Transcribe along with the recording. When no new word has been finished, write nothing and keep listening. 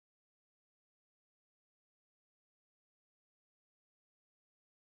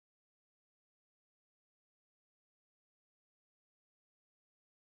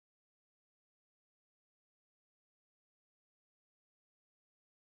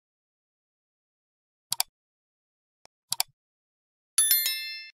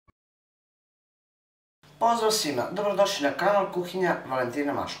Pozdrav svima, dobrodošli na kanal Kuhinja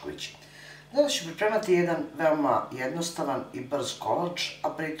Valentina Mašković. Danas ću pripremati jedan veoma jednostavan i brz kolač, a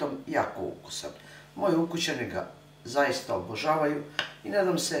pritom jako ukusan. Moji ukućani ga zaista obožavaju i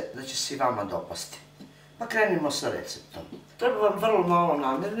nadam se da će se i vama dopasti. Pa krenimo sa receptom. Treba vam vrlo malo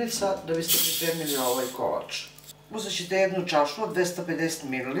namirnica da biste pripremili ovaj kolač. Uzet ćete jednu čašu od 250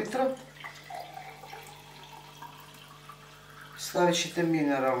 ml, stavit ćete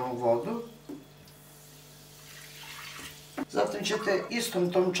mineralnu vodu, zatim ćete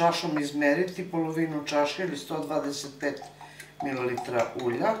istom tom čašom izmeriti polovinu čaše ili 125 ml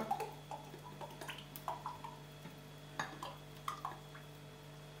ulja.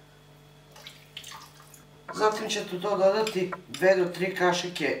 Zatim ćete to dodati 2 do 3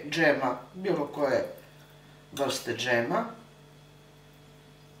 kašike džema, bilo koje vrste džema.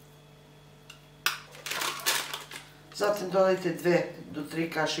 Zatim dodajte 2 do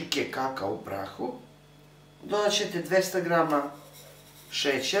 3 kašike kakao u prahu. Dodat ćete 200 g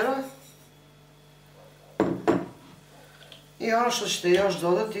šećera. I ono što ćete još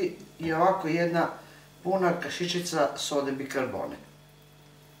dodati je ovako jedna puna kašičica sode bikarbone.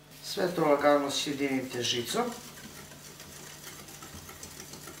 Sve to lagano sjedinite žicom.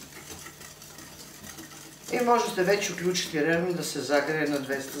 I možete već uključiti rernu da se zagreje na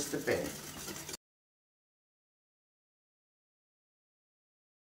 200 stepeni.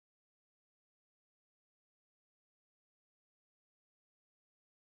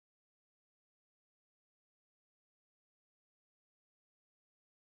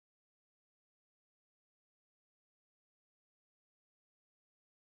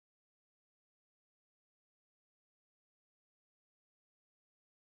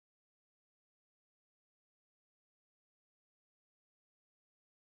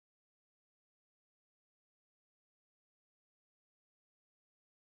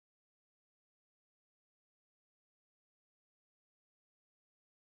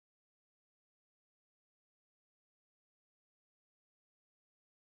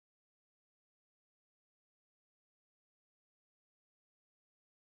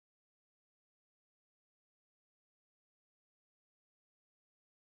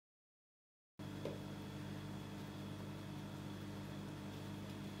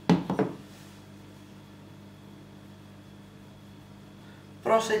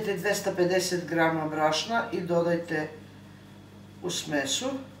 Prosejte 250 g brašna i dodajte u smesu.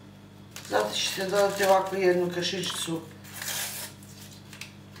 Zatim ćete dodati ovako jednu kašičicu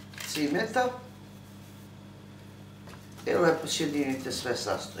cimeta i lepo sjedinite sve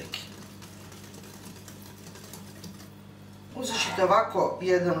sastojke. Uzet ćete ovako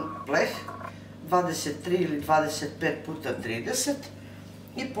jedan pleh 23 ili 25 puta 30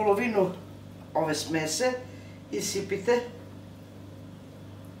 i polovinu ove smese isipite.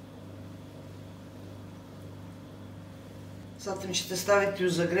 Zatim ćete staviti u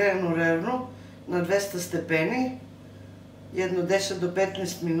zagrejanu rernu na 200 stepeni jedno 10 do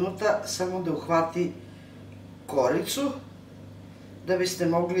 15 minuta samo da uhvati koricu, da biste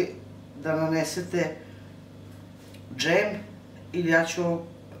mogli da nanesete džem, ili ja ću ovog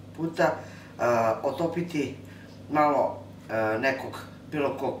puta otopiti malo nekog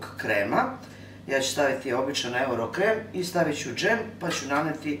bilo kog krema. Ja ću staviti običan euro krem i stavit ću džem pa ću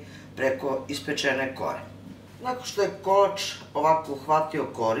naneti preko ispečene kore. Nakon što je kolač ovako uhvatio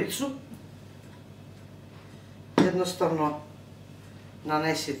koricu, jednostavno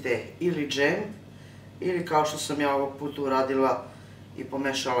nanesite ili džem, ili kao što sam ja ovog puta uradila i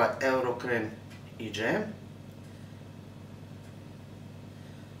pomešala euro krem i džem.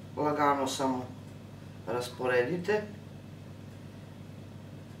 Lagano samo rasporedite.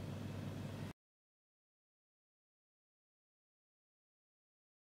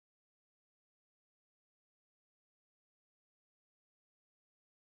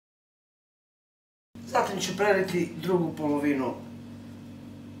 Zatim ću preliti drugu polovinu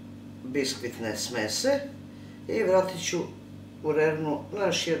biskvitne smese i vratit ću u rernu na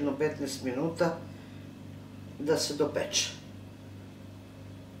još jedno 15 minuta da se dopeče.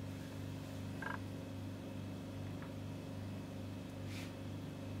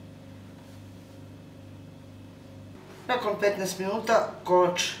 Nakon 15 minuta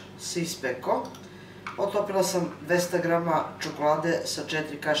kolač se ispekao. Otopila sam 200 g čokolade sa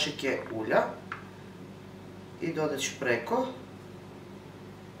 4 kašike ulja i dodat ću preko.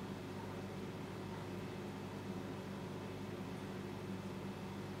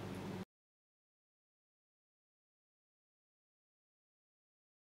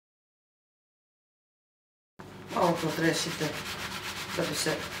 Malo protresite da bi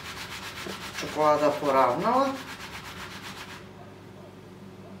se čokolada poravnala.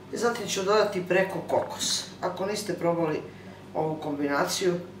 I zatim ću dodati preko kokos. Ako niste probali ovu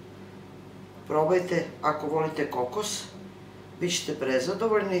kombinaciju, probajte. Ako volite kokos, bit ćete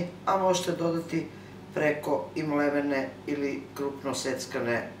prezadovoljni, a možete dodati preko i mlevene ili krupno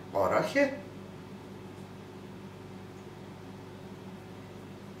seckane orahe.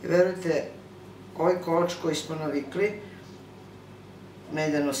 I verujte, ovaj kolač koji smo navikli,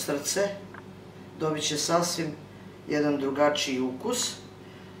 medeno srce, dobit će sasvim jedan drugačiji ukus.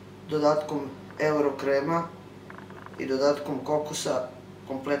 Dodatkom euro krema i dodatkom kokosa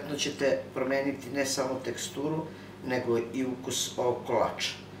kompletno ćete promeniti ne samo teksturu, nego i ukus ovog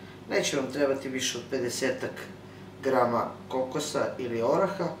kolača. Neće vam trebati više od 50 grama kokosa ili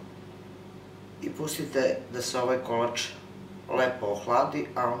oraha i pustite da se ovaj kolač lepo ohladi,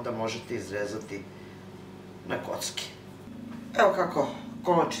 a onda možete izrezati na kocki. Evo kako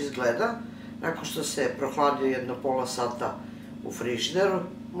kolač izgleda. Nakon što se prohladio jedno pola sata u frižideru,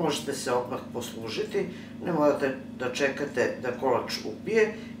 možete se odmah poslužiti, ne morate da čekate da kolač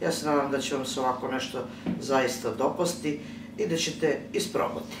upije. Ja se nadam da će vam se ovako nešto zaista dopasti i da ćete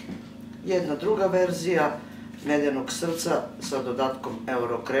isprobati. Jedna druga verzija medenog srca sa dodatkom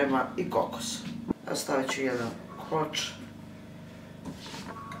euro krema i kokosa. Stavit ću jedan kolač.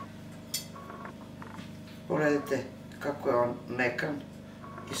 Pogledajte kako je on mekan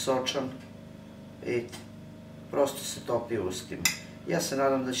i sočan. Vidite, prosto se topi u ustima. Ja se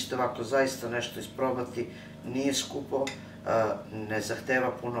nadam da ćete ovako zaista nešto isprobati. Nije skupo, ne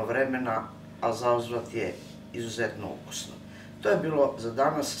zahteva puno vremena, a zauzvrat je izuzetno ukusno. To je bilo za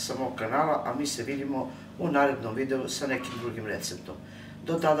danas sa mog kanala, a mi se vidimo u narednom videu sa nekim drugim receptom.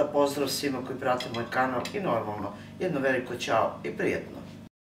 Do tada pozdrav svima koji prate moj kanal i normalno jedno veliko ćao i prijetno!